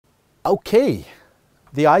Okay,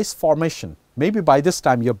 the ice formation. Maybe by this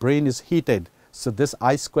time your brain is heated, so this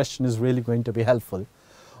ice question is really going to be helpful.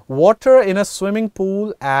 Water in a swimming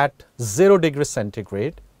pool at 0 degrees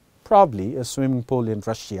centigrade, probably a swimming pool in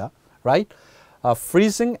Russia, right?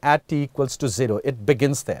 Freezing at T equals to 0, it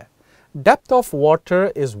begins there. Depth of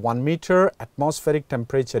water is 1 meter, atmospheric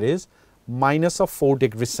temperature is -4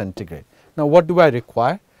 degrees centigrade. Now what do I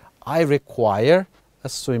require? I require a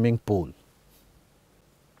swimming pool.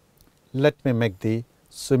 Let me make the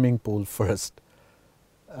swimming pool first.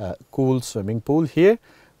 Cool swimming pool here.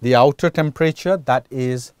 The outer temperature, that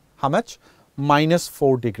is how much?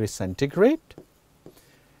 -4 degrees centigrade.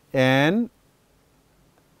 And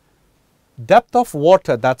depth of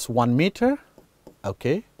water, that's 1 meter.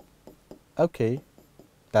 Okay. Okay,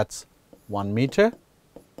 that's 1 meter.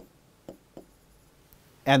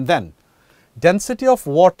 And then density of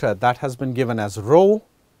water, that has been given as rho.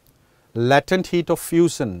 Latent heat of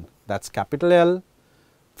fusion, that's capital L.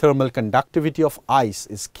 Thermal conductivity of ice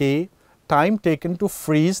is K. Time taken to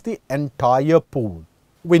freeze the entire pool.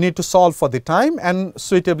 We need to solve for the time, and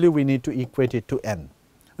suitably we need to equate it to N.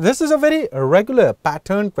 This is a very regular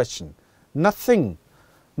pattern question. Nothing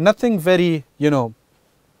very,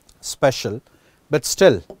 special, but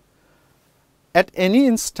still at any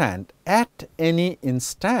instant,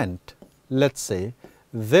 let's say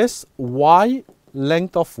this y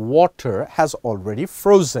length of water has already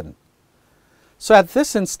frozen. So at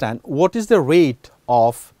this instant, what is the rate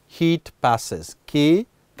of heat passes? K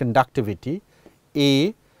conductivity,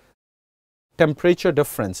 A temperature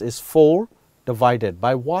difference is 4 divided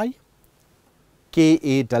by y,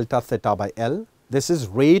 Ka delta theta by L. This is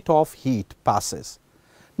rate of heat passes.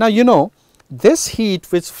 Now this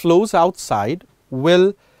heat which flows outside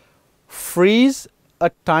will freeze a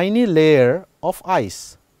tiny layer of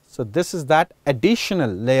ice. So this is that additional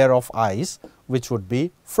layer of ice which would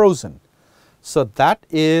be frozen. So that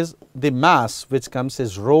is the mass which comes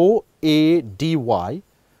as rho A dy.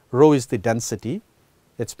 Rho is the density,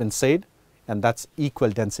 it's been said, and that's equal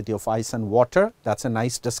density of ice and water. That's a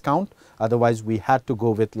nice discount, otherwise we had to go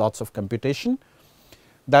with lots of computation.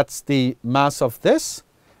 That's the mass of this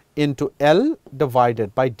into L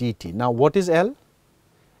divided by dt. Now what is L?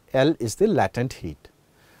 L is the latent heat.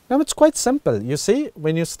 Now it's quite simple. You see,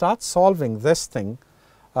 when you start solving this thing,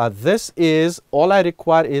 this is all I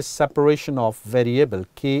require is separation of variable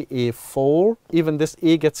Ka4. Even this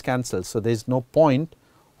A gets cancelled, so there is no point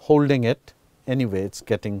holding it. Anyway, it's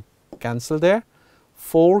getting cancelled there.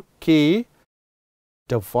 4K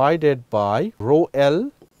divided by rho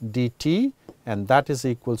L dt, and that is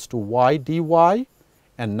equals to y dy.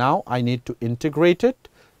 And now I need to integrate it.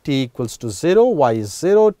 T equals to 0, y is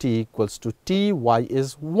 0, t equals to t, y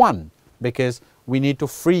is 1, because we need to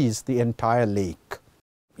freeze the entire lake.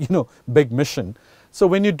 Big mission. So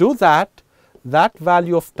when you do that, that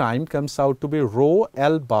value of time comes out to be rho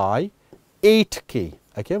L by 8K,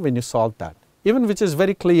 okay, when you solve that. Even which is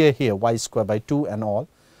very clear here, y square by 2 and all.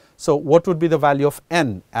 So what would be the value of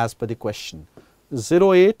N as per the question?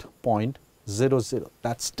 08.00.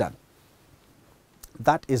 That's done.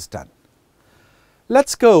 That is done.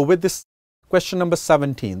 Let's go with this question number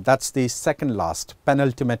 17. That's the second last,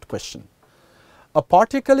 penultimate question. A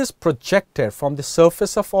particle is projected from the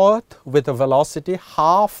surface of Earth with a velocity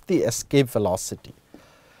half the escape velocity.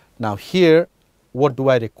 Now here, what do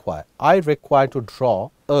I require? I require to draw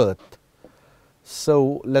Earth.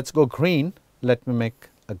 So let's go green. Let me make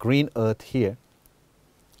a green Earth here.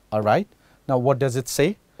 All right. Now what does it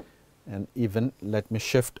say? And even let me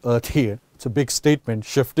shift Earth here. It's a big statement,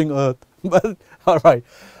 shifting Earth, but all right.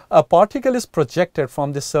 A particle is projected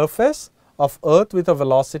from the surface of Earth with a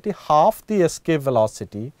velocity half the escape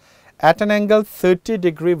velocity at an angle 30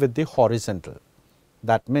 degree with the horizontal.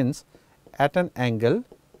 That means at an angle,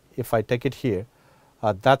 if I take it here,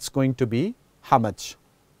 that's going to be how much?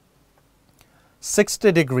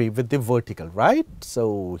 60 degree with the vertical, right?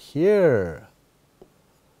 So here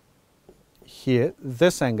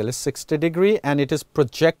this angle is 60 degree and it is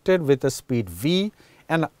projected with a speed v.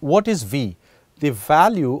 And what is v? The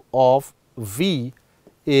value of v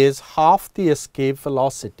is half the escape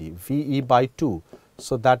velocity, ve by 2.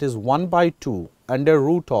 So that is 1 by 2 under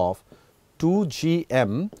root of 2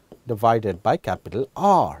 gm divided by capital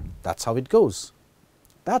R. That's how it goes.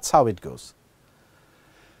 That's how it goes.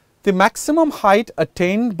 The maximum height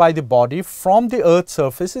attained by the body from the Earth's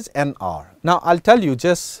surface is nr. Now I'll tell you,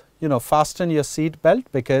 just fasten your seat belt,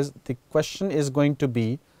 because the question is going to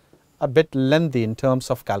be a bit lengthy in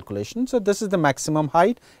terms of calculation. So this is the maximum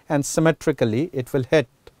height and symmetrically it will hit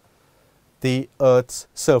the Earth's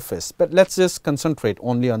surface. But let's just concentrate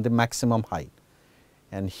only on the maximum height.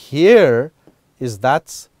 And here is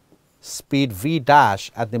that's speed v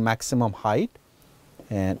dash at the maximum height,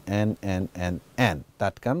 and n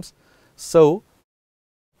that comes. So,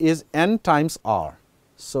 is n times r.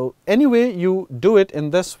 So, anyway you do it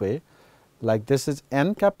in this way, like this is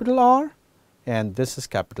n capital R and this is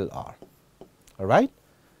capital R, all right.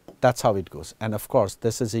 That is how it goes, and of course,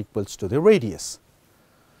 this is equals to the radius.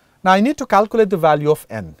 Now, I need to calculate the value of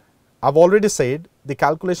n. I have already said the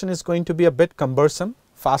calculation is going to be a bit cumbersome.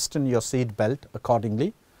 Fasten your seat belt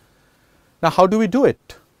accordingly. Now, how do we do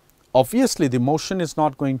it? Obviously, the motion is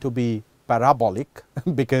not going to be parabolic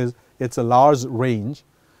because it is a large range.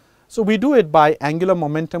 So, we do it by angular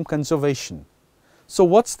momentum conservation. So,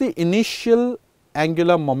 what is the initial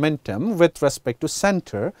angular momentum with respect to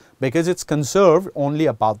center, because it is conserved only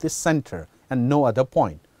about the center and no other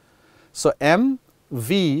point. So,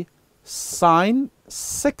 mv sine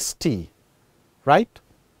 60, right,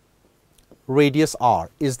 radius r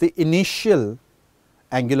is the initial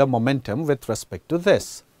angular momentum with respect to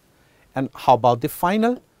this. And how about the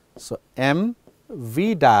final? So,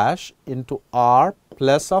 mv dash into r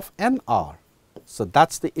plus of nr. So,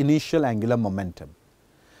 that is the initial angular momentum.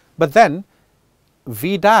 But then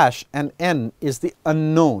v dash and n is the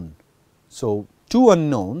unknown. So, two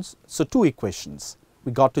unknowns, so two equations.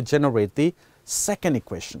 We got to generate the second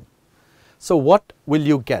equation. So, what will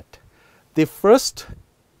you get? The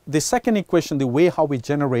second equation, the way how we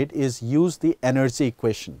generate is use the energy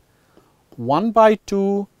equation. 1 by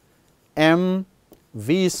 2 m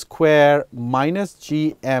v square minus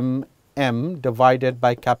g m m divided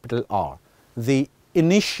by capital R, the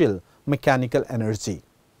initial mechanical energy,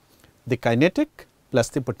 the kinetic plus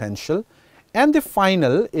the potential, and the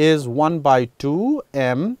final is 1 by 2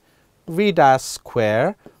 m v dash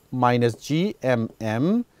square minus g m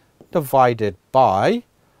m divided by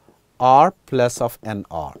r plus of n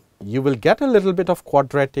r. You will get a little bit of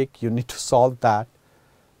quadratic, you need to solve that.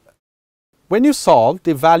 When you solve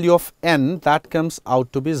the value of n, that comes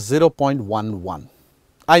out to be 0.11.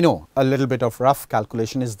 I know a little bit of rough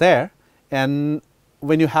calculation is there, and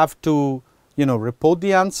when you have to report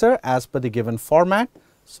the answer as per the given format,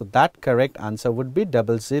 so that correct answer would be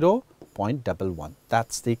 00.11.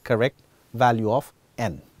 That is the correct value of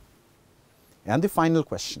n. And the final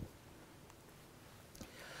question.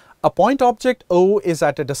 A point object O is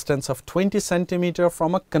at a distance of 20 centimeter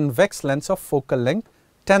from a convex lens of focal length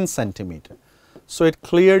 10 centimeter. So, it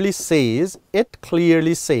clearly says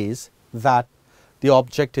that the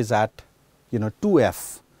object is at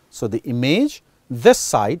 2f. So, the image this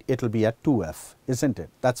side it will be at 2f, isn't it?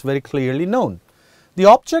 That is very clearly known. The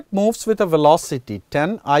object moves with a velocity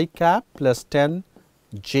 10 I cap plus 10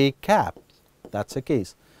 j cap, that is the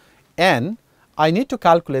case, and I need to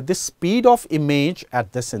calculate the speed of image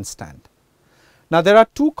at this instant. Now, there are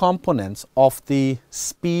two components of the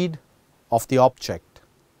speed of the object,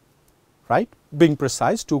 right? Being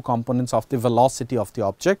precise, two components of the velocity of the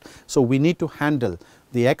object. So, we need to handle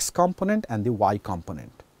the x component and the y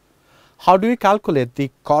component. How do we calculate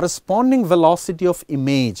the corresponding velocity of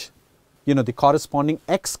image, the corresponding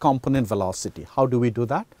x component velocity? How do we do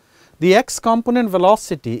that? The x component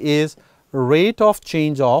velocity is rate of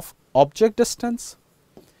change of object distance,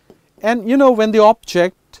 and when the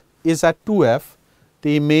object is at 2f,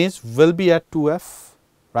 the image will be at 2f,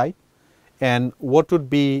 right? And what would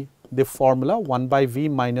be the formula? 1 by v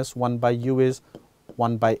minus 1 by u is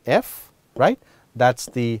 1 by f, right? That is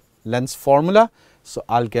the lens formula. So,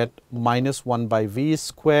 I will get minus 1 by v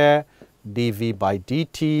square dv by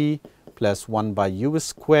dt plus 1 by u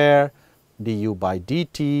square du by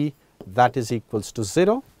dt, that is equals to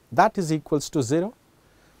 0. That is equals to 0.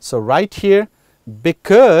 So, right here,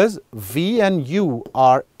 because v and u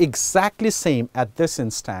are exactly same at this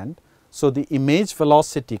instant, so the image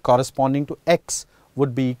velocity corresponding to x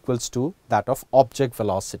would be equals to that of object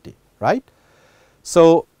velocity, right.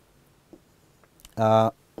 So,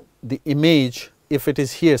 the image, if it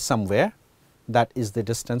is here somewhere, that is the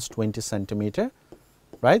distance 20 centimeter,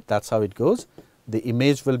 right, that is how it goes. The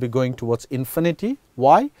image will be going towards infinity.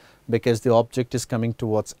 Why? Because the object is coming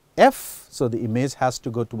towards f, so the image has to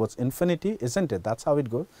go towards infinity, isn't it? That is how it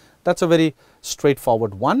goes. That is a very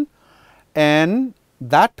straightforward one, and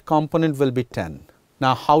that component will be 10.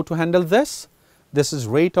 Now, how to handle this? This is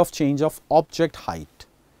rate of change of object height.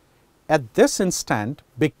 At this instant,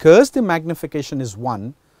 because the magnification is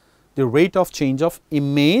 1, the rate of change of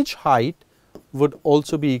image height would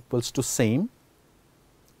also be equals to same,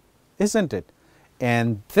 isn't it?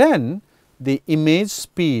 And then the image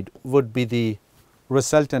speed would be the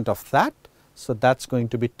resultant of that. So, that is going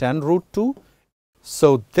to be 10 root 2.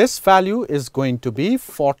 So, this value is going to be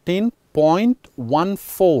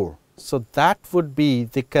 14.14. So that would be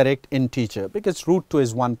the correct integer, because root 2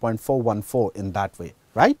 is 1.414 in that way,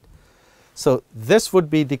 right? So this would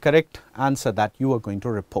be the correct answer that you are going to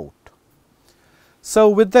report. So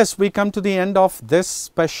with this, we come to the end of this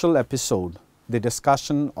special episode, the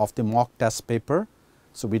discussion of the mock test paper.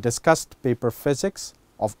 So we discussed paper physics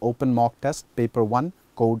of open mock test, paper 1,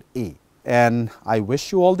 code A. And I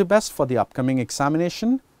wish you all the best for the upcoming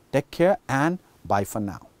examination. Take care and bye for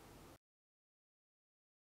now.